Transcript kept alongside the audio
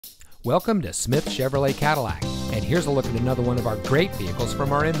Welcome to Smith Chevrolet Cadillac, and here's a look at another one of our great vehicles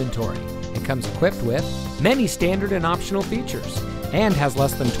from our inventory. It comes equipped with many standard and optional features and has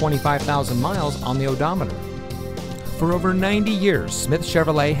less than 25,000 miles on the odometer. For over 90 years, Smith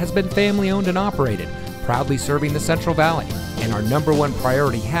Chevrolet has been family owned and operated, proudly serving the Central Valley, and our number one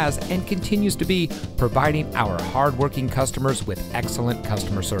priority has and continues to be providing our hard-working customers with excellent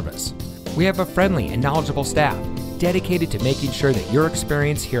customer service. We have a friendly and knowledgeable staff dedicated to making sure that your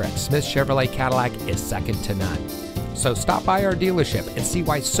experience here at Smith Chevrolet Cadillac is second to none. So stop by our dealership and see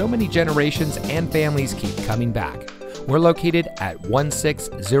why so many generations and families keep coming back. We're located at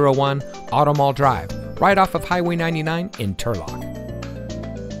 1601 Auto Mall Drive, right off of Highway 99 in Turlock.